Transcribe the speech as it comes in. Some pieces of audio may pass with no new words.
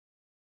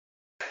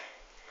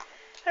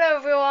Hello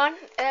everyone.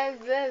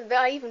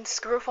 I even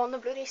screw up on the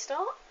bloody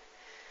start.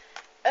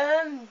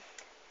 Now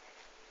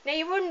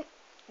you're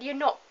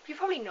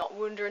probably not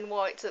wondering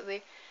why it's at the.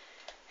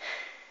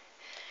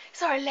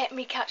 Sorry, let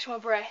me catch my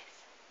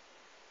breath.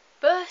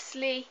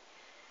 Firstly,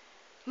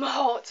 my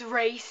heart's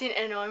racing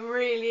and I'm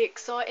really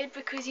excited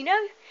because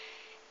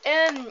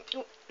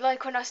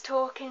like when I was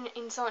talking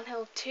in Silent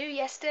Hill 2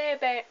 yesterday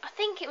about, I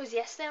think it was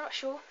yesterday, I'm not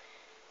sure,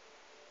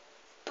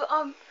 but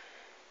I'm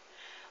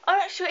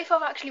not sure if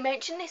I've actually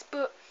mentioned this,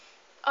 but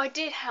I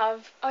do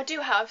have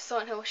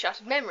Silent Hill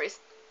Shattered Memories,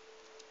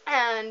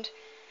 and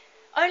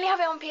I only have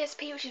it on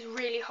PSP, which is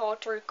really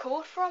hard to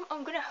record from.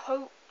 I'm going to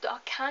hope that I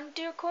can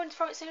do recordings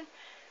from it soon,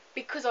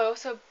 because I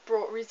also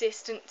brought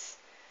Resistance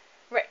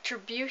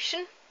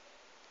Retribution,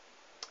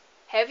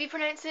 however you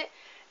pronounce it,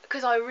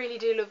 because I really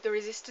do love the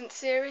Resistance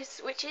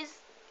series, which is,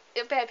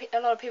 a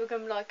lot of people are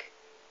going to be like,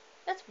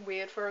 that's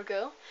weird for a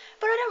girl,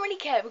 but I don't really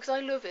care because I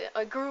love it.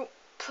 I grew up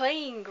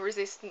playing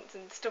Resistance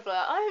and stuff like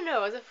that. I don't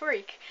know, I was a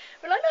freak,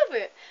 but I love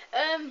it.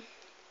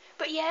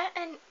 But yeah,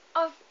 and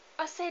I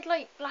said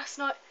like last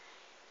night,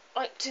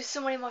 like to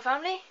someone in my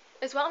family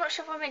as well. I'm not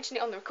sure if I mentioned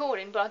it on the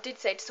recording, but I did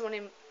say to someone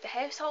in the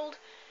household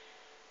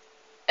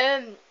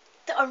that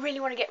I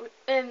really want to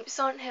get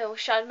Silent Hill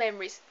Shattered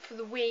Memories for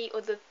the Wii or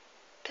the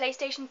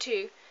PlayStation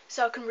 2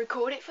 so I can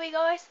record it for you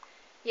guys.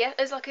 Yeah,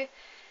 as like a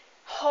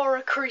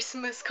horror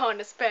Christmas kind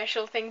of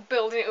special thing,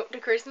 building it up to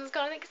Christmas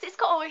kind of thing, because it's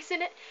got ice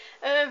in it.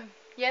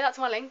 Yeah, that's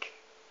my link.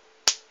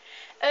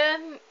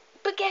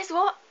 But guess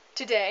what?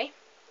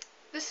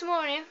 This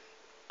morning,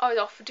 I was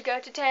offered to go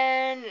to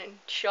town and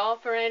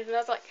shop around, and I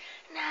was like,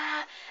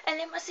 nah. And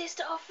then my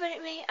sister offered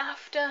it me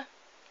after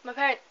my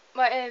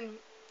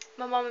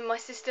mum and my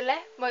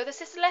other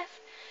sister left,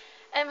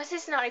 and my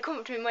sister and I come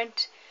up to me and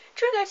went,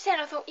 "Do you want to go to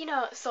town?" I thought, you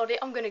know what, sod it,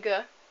 I'm gonna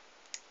go.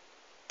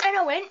 And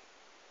I went,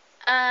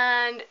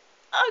 and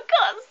I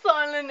got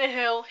Silent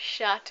Hill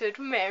Shattered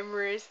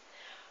Memories.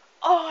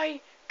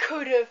 I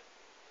could have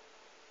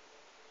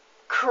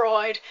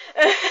cried.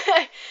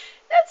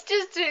 That's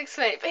just to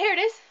explain it, but here it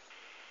is.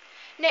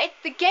 Now,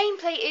 the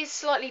gameplay is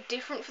slightly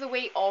different for the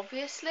Wii,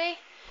 obviously,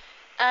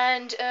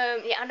 and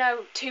yeah, I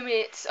know 2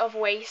 minutes of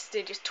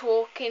wasted just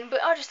talking,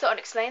 but I just thought I'd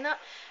explain that.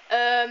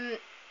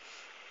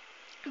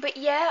 But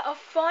yeah, I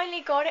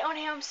finally got it on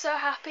here. I'm so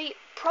happy.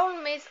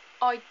 Problem is,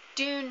 I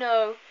do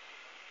know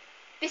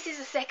this is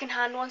a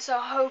second-hand one, so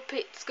I hope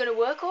it's gonna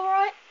work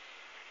alright.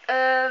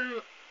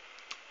 And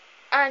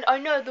I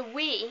know the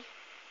Wii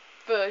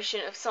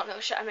version of Silent Hill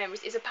Shattered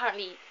Memories is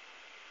apparently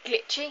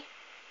glitchy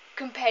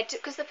compared to,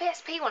 because the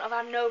PSP one I've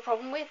had no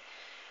problem with,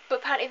 but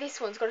apparently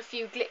this one's got a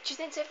few glitches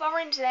in, so if I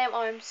run into them,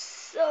 I'm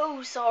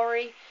so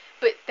sorry,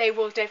 but they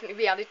will definitely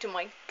be added to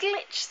my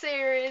glitch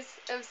series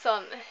of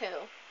Silent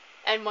Hill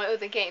and my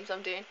other games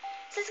I'm doing.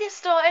 So let's get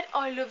started.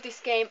 I love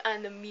this game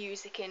and the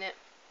music in it.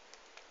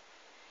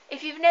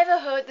 If you've never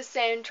heard the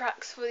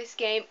soundtracks for this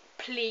game,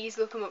 please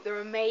look them up, they're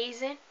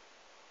amazing.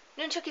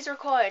 Nunchuck is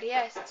required,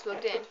 yes, it's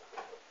plugged in.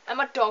 And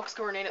my dog's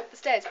running up the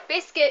stairs.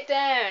 Biscuit,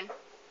 down!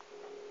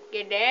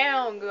 Get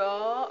down,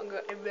 girl.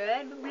 Blah,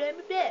 blah, blah,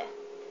 blah.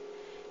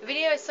 The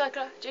video is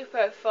psychological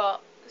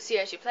profile. See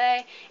as you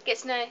play. Get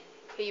to know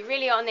who you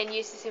really are and then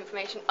use this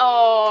information.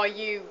 Oh,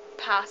 you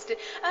bastard.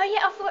 Oh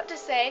yeah, I forgot to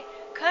say,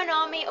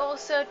 Konami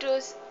also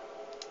does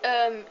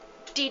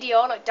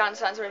DDR, like Dance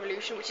Dance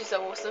Revolution, which is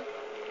so awesome.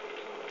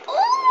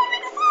 Oh,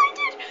 I'm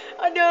excited!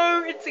 I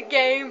know it's a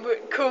game,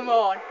 but come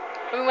on.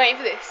 I've been waiting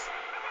for this.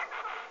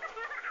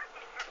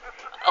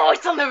 Oh,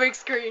 it's on the big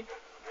screen.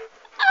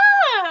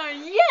 Ah,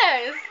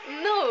 yes.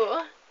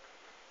 No.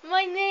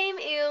 My name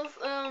is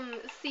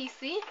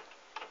Cece.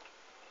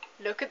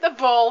 Look at the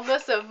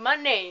boldness of my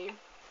name.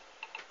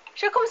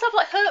 Should I call myself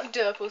like Herp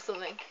Derp or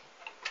something?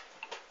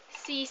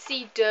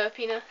 CC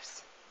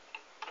Derpiness.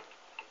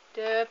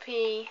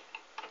 Derpiness.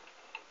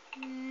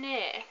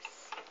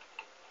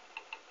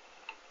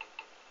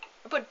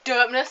 I put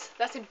Derpness.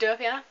 That's in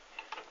Derpy, huh?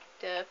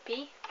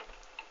 Derpy.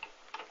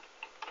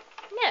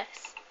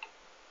 Yes.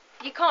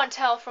 You can't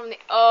tell from the...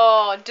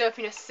 Oh,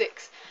 Derpiness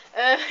 6.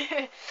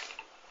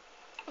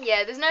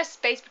 Yeah, there's no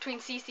space between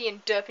CC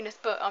and Derpiness,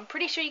 but I'm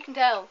pretty sure you can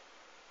tell.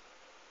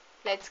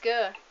 Let's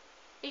go. Are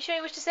you sure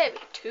you wish to say it?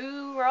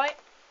 2, right?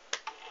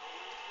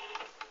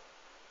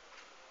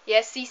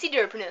 Yes, CC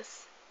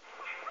Derpiness.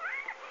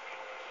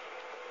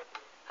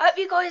 I hope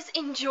you guys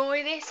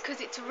enjoy this, because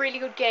it's a really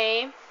good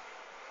game.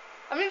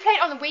 I've never played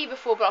it on the Wii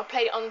before, but I've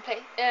played it on the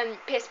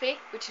PSP,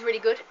 which is really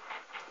good.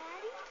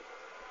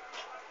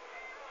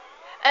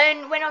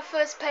 And when I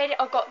first played it,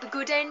 I got the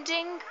good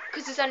ending,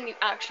 because there's only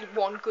actually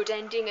one good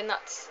ending, and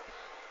that's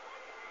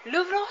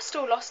Love Lost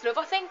or Lost Love,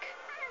 I think.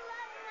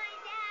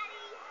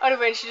 I don't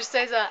know when she just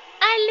says that.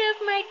 I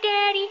love my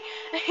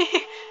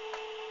daddy.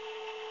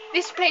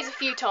 This plays a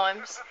few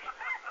times.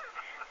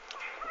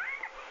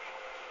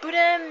 But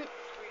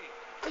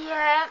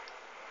yeah.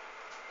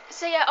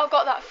 So yeah, I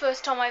got that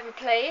first time I ever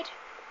played.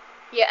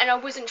 Yeah, and I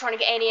wasn't trying to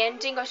get any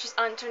ending, I was just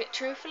answering it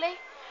truthfully.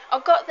 I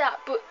got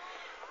that, but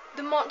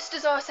the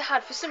monsters I also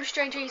had, for some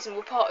strange reason,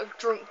 were part of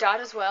Drunk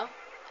Dad as well.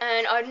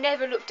 and I'd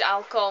never looked at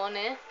alcohol on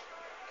it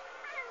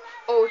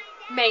or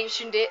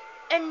mentioned it,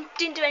 and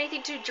didn't do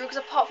anything to drugs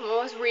apart from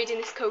I was reading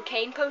this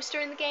cocaine poster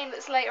in the game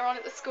that's later on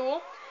at the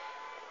school,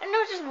 and I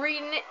was just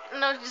reading it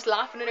and I was just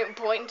laughing at it and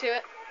pointing to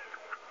it.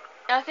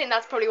 And I think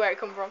that's probably where it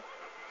come from.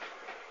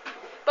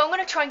 But I'm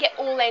going to try and get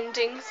all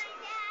endings.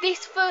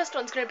 This first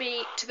one's going to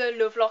be to the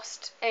love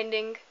lost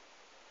ending.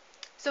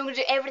 So I'm going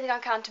to do everything I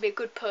can to be a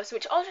good person,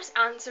 which I'll just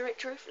answer it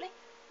truthfully.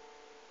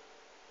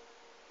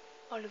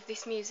 I love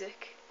this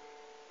music.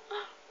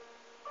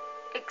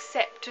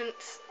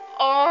 Acceptance.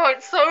 Oh,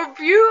 it's so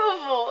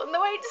beautiful. And the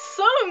way it's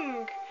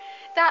sung.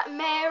 That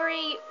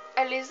Mary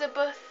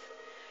Elizabeth,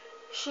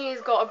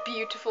 she's got a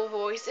beautiful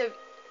voice.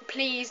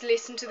 Please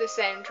listen to the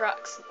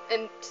soundtracks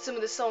and some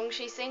of the songs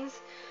she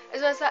sings.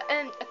 As well as that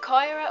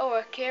Akira or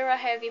Akira,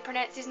 however you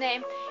pronounce his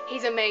name,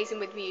 he's amazing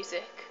with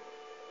music.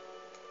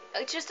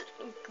 It's just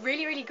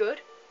really, really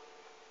good.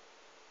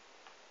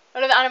 I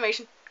love the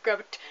animation.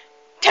 Grab it.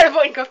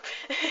 Teleporting cup.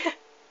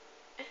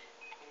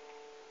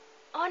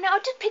 Oh no,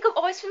 I'll just pick up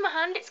ice with my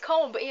hand, it's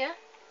cold, but yeah.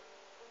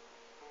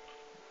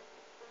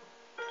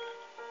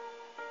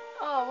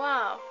 Oh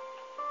wow.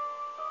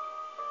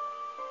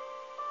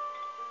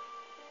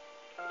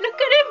 Look at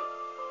him!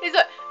 He's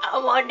like, I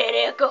want that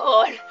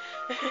alcohol.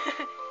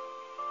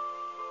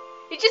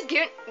 He's just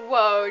giving,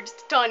 whoa,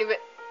 just a tiny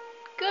bit.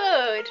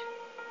 Good.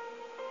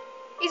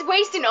 He's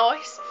wasting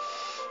ice.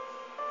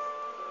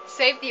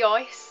 Save the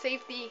ice,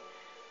 save the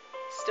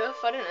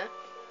stuff, I don't know.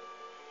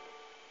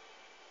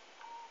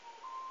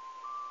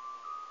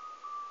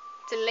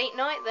 It's a late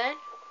night then.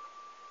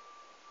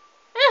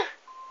 Ah.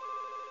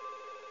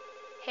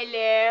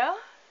 Hello?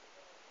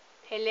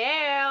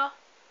 Hello?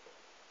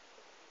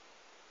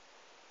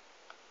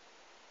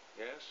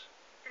 Yes?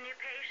 The new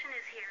patient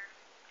is here.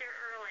 They're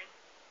early.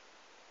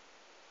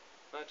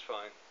 That's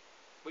fine.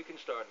 We can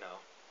start now.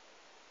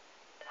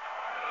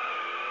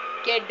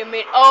 Get them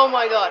in. Oh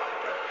my god.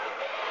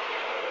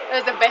 That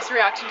was the best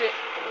reaction to it.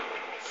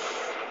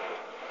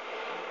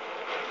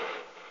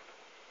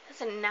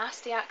 That's a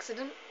nasty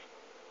accident.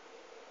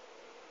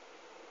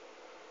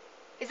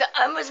 He's like,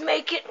 I must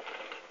make it.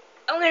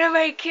 I'm gonna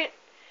make it.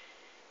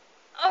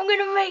 I'm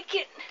gonna make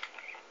it.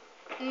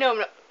 No, I'm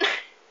not.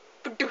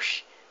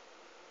 Badoosh.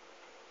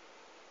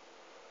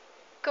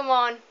 Come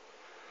on.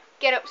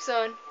 Get up,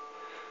 son.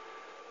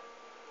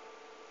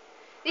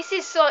 This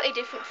is slightly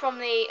different from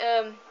the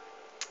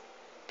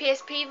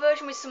PSP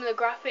version with some of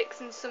the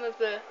graphics and some of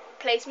the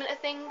placement of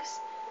things.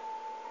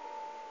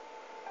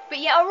 But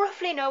yeah, I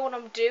roughly know what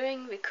I'm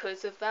doing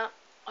because of that.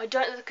 I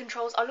don't know the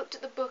controls. I looked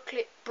at the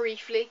booklet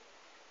briefly.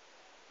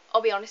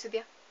 I'll be honest with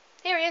you.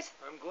 Here he is.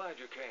 I'm glad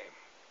you came.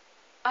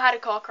 I had a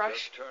car crash.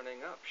 Just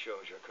turning up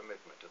shows your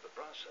commitment to the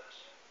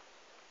process.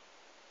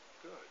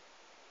 Good.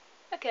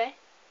 Okay.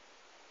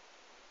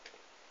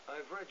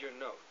 I've read your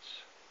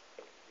notes.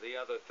 The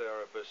other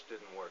therapist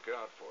didn't work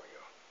out for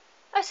you.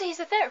 Oh, so he's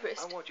a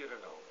therapist. I want you to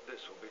know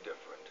this will be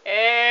different.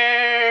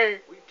 Hey!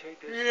 We take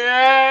this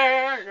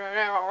Yeah! no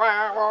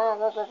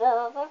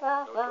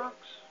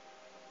drugs.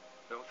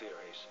 No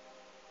theories.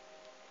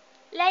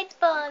 Light We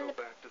bulb.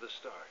 go back to the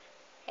start.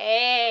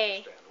 Hey!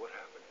 Understand what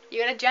happened.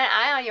 You got a giant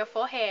eye on your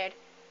forehead.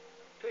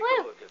 Take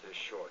Woo. a look at this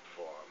short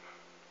form.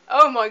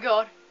 Oh my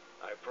god.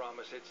 I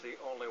promise it's the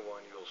only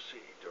one you'll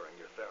see during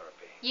your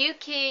therapy.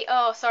 Yuki.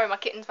 Oh, sorry, my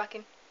kitten's back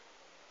in.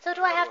 So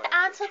do I have to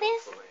answer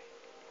this? truthfully.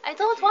 I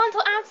don't want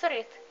to answer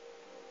it.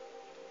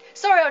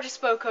 Sorry, I just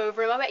spoke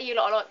over him. I bet you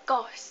lot are like,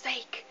 God's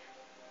sake.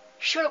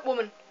 Shut up,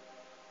 woman.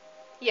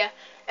 Yeah.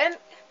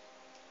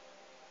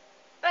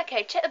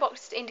 Okay, check the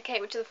box to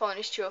indicate which of the following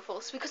is true or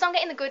false. Because I'm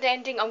getting the good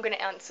ending, I'm going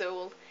to answer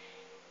all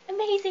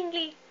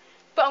amazingly.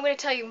 But I'm going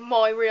to tell you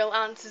my real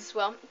answers as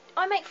well.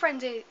 I make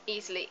friends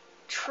easily.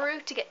 True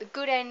to get the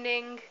good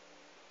ending.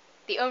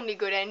 The only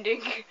good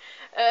ending.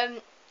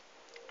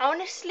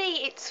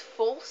 Honestly, it's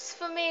false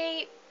for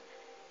me.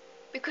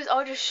 Because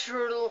I just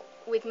struggle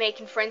with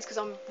making friends because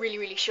I'm really,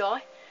 really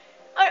shy.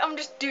 I'm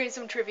just doing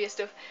some trivia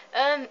stuff.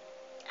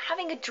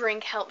 Having a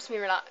drink helps me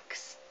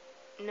relax.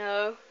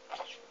 No.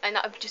 And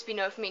that would just be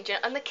no for me.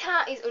 And the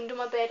cat is under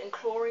my bed and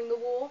clawing the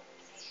wall.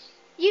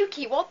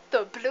 Yuki, what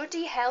the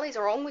bloody hell is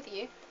wrong with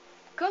you?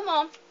 Come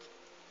on.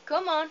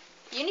 Come on.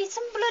 You need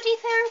some bloody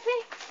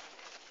therapy?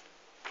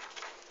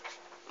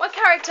 My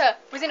character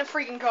was in a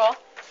freaking car.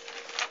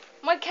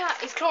 My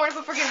cat is clawing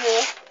up a freaking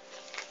wall.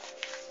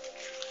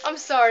 I'm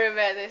sorry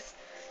about this.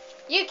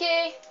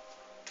 Yuki!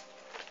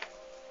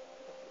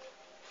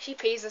 She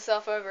pees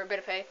herself over a bit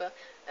of paper.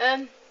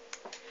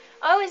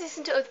 I always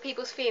listen to other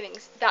people's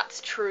feelings.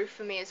 That's true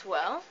for me as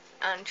well.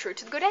 And true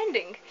to the good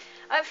ending.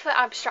 For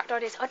abstract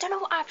ideas, I don't know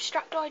what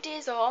abstract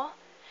ideas are.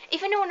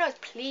 If anyone knows,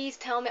 please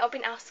tell me. I've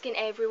been asking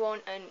everyone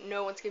and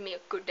no one's giving me a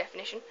good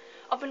definition.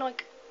 I've been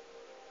like,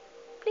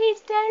 please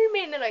tell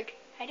me. And they're like,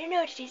 I don't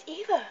know what it is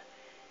either.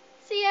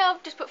 So yeah,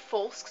 I've just put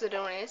false because I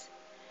don't know what it is.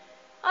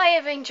 I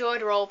have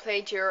enjoyed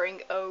roleplay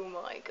during, oh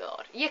my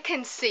god. You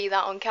can see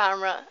that on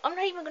camera. I'm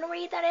not even going to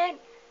read that out.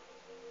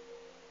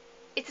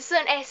 It's a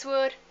certain S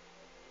word.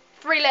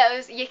 3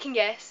 letters, you can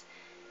guess.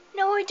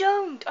 No, I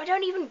don't. I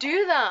don't even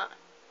do that.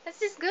 That's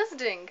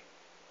disgusting.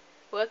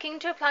 Working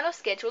to a plan or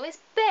schedule is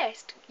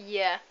best.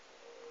 Yeah.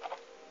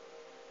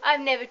 I've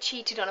never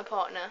cheated on a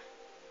partner.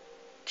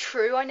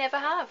 True, I never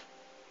have.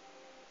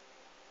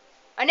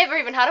 I never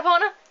even had a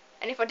partner.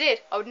 And if I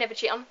did, I would never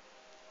cheat on them.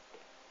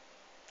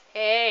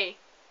 Hey.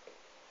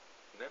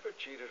 Never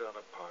cheated on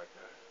a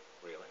partner,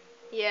 really?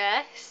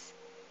 Yes.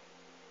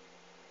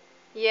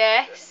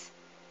 Yes.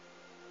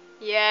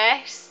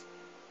 Yes.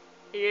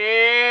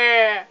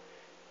 Yeah.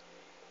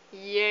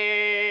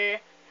 Yeah.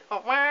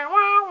 Let's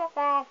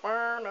get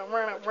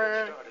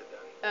started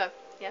then. Oh,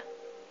 yeah.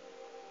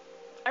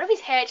 I love his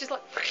hair, just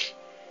like...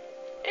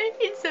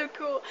 It's so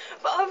cool.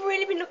 But I've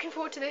really been looking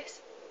forward to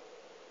this.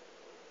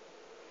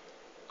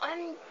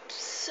 I'm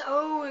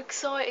so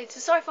excited. So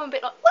sorry if I'm a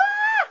bit like...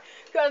 Wah!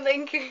 Kind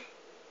of thing.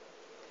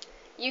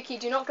 Yuki,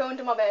 do not go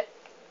under my bed.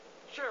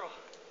 Cheryl!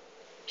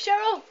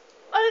 Cheryl!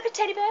 Oh, look, a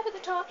teddy bear with a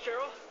tie.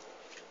 Cheryl?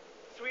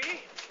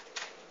 Sweetie?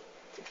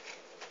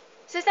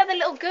 So is that the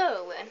little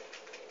girl then?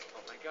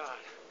 Oh my god.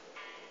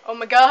 Oh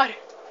my god.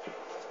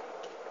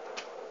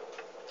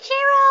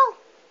 Cheryl!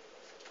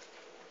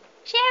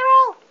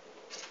 Cheryl!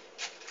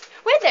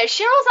 Wait there,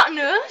 Cheryl's that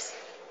nurse?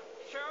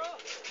 Cheryl?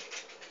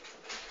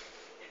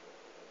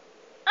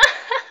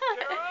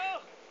 Cheryl?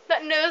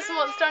 That nurse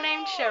monster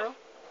named Cheryl.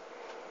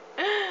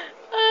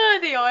 Oh,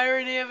 the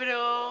irony of it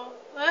all.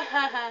 I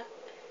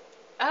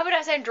hope I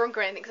don't sound drunk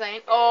or anything, because I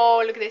ain't.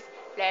 Oh, look at this.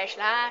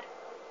 Flashlight.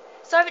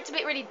 Sorry if it's a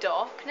bit really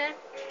dark now.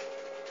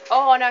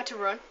 Oh, I know how to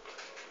run.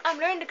 I'm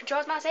learning to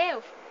control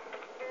myself.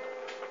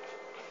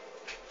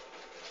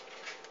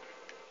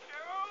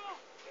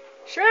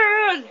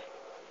 Cheryl? Cheryl!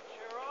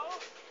 Cheryl?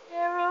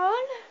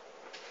 Cheryl?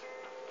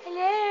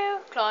 Hello?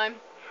 Climb.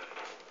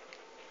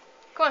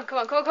 Come on, come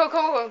on, come on, come on,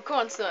 come on, come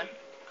on, son.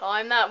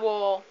 Climb that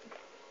wall.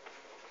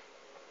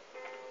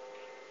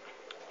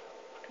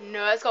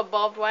 No, it's got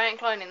barbed wire. I ain't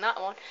climbing that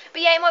one.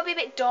 But yeah, it might be a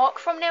bit dark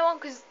from now on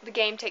because the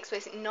game takes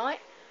place at night.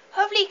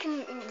 Hopefully you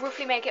can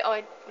roughly make it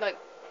like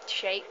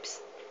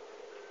shapes.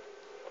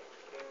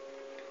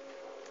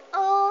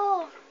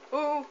 Oh,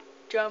 oh,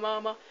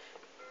 Jamama.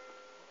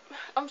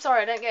 I'm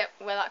sorry, I don't get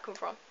where that come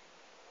from.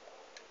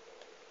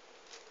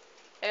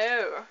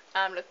 Oh,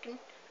 I'm looking,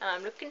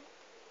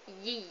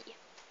 yee.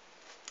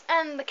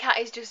 And the cat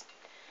is just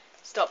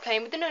stop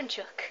playing with the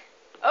nunchuck.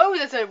 Oh,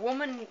 there's a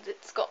woman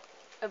that's got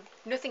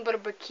nothing but a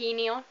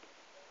bikini on.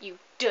 You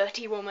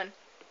dirty woman.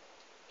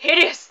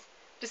 Hideous!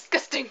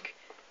 Disgusting!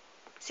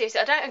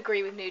 Seriously, I don't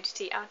agree with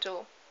nudity at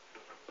all.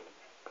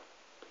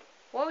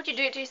 Why would you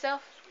do it to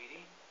yourself?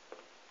 Sweetie?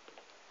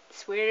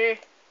 Sweetie.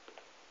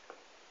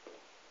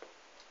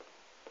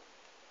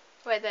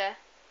 Wait there.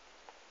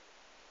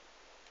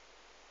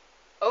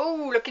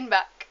 Oh, looking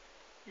back.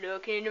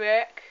 Looking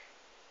back.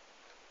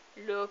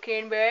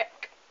 Looking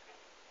back.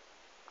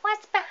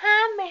 What's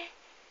behind me?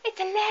 It's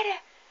a letter.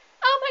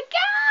 Oh my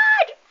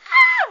god!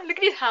 Ah! Look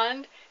at his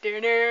hand.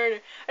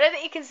 I don't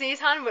think you can see his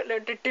hand, but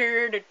look.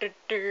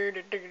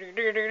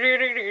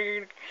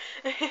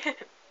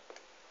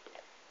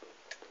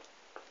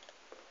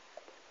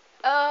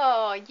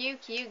 Oh,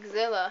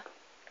 Yuki-Zilla.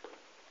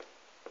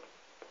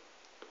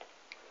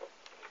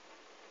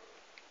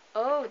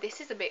 Oh,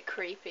 this is a bit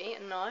creepy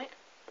at night.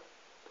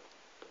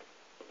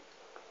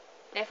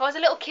 Now, if I was a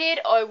little kid,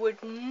 I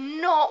would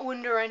not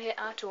wander around here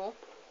at all.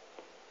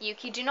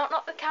 Yuki, do not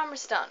knock the camera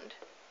stand.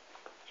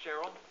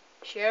 Cheryl?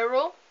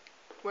 Cheryl,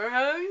 where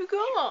have you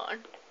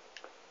gone?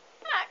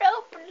 I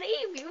don't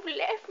believe you've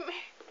left me.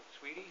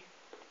 Sweetie?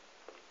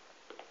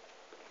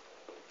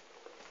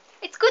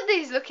 It's good that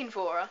he's looking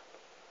for her.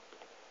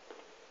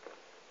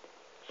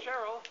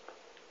 Cheryl?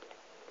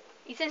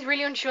 He seems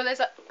really unsure. There's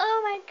like,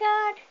 oh my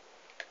god.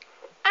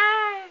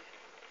 Ah.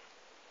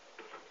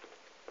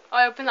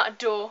 I open that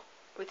door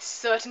with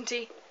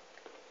certainty.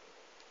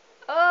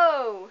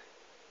 Oh.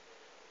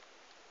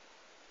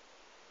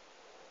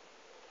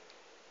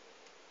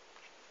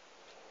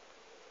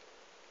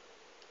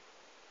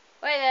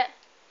 Wait there.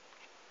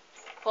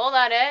 Pull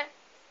that out.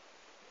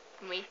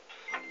 Me.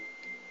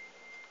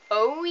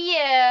 Oh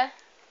yeah.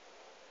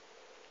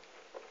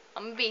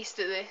 I'm a beast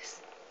at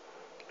this.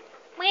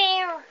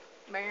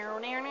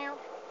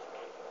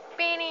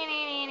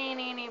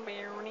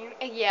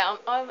 Yeah,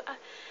 I'm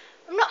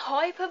not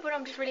hyper, but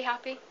I'm just really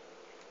happy.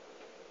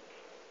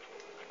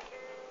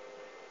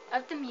 I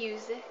have the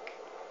music.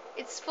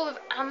 It's full of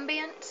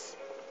ambience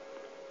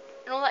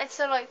and all that. It's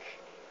so like,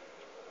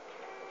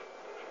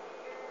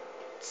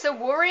 it's so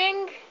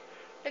worrying.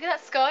 Look at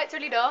that sky. It's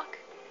really dark.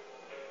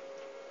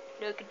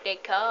 Look at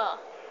that car.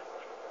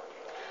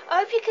 I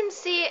hope you can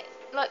see it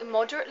like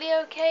moderately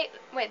okay.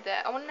 Wait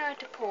there. I want to know how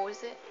to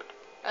pause it.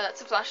 Oh,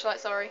 that's a flashlight.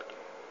 Sorry.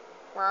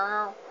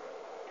 Wow.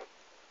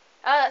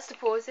 Ah, that's to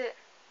pause it.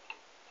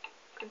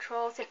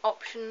 Controls and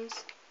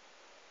options.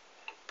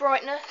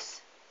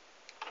 Brightness.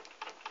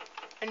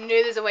 I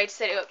knew there's a way to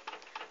set it up.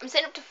 I'm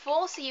setting up to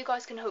 4 so you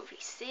guys can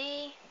hopefully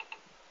see.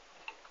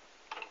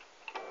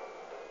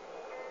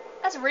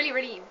 That's really,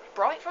 really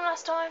bright from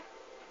last time.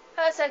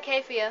 Oh, that's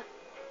okay for you.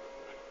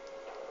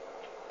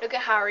 Look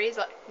at Harry. He's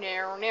like,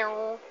 no,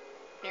 no,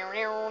 no,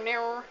 no,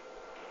 no.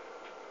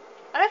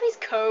 love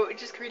his coat.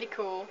 It's just really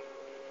cool.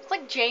 It's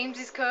like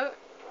James's coat.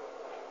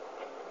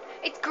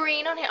 It's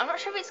green on here. I'm not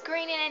sure if it's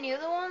green in any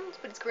other ones,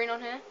 but it's green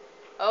on here.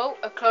 Oh,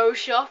 a clothes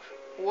shop.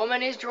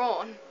 Woman is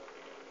drawn.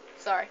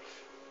 Sorry.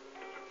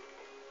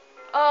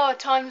 Oh,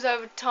 time's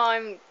over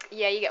time.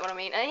 Yeah, you get what I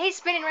mean. And he's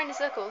spinning around in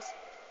circles.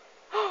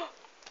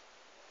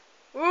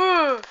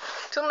 Ooh.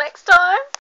 Till next time.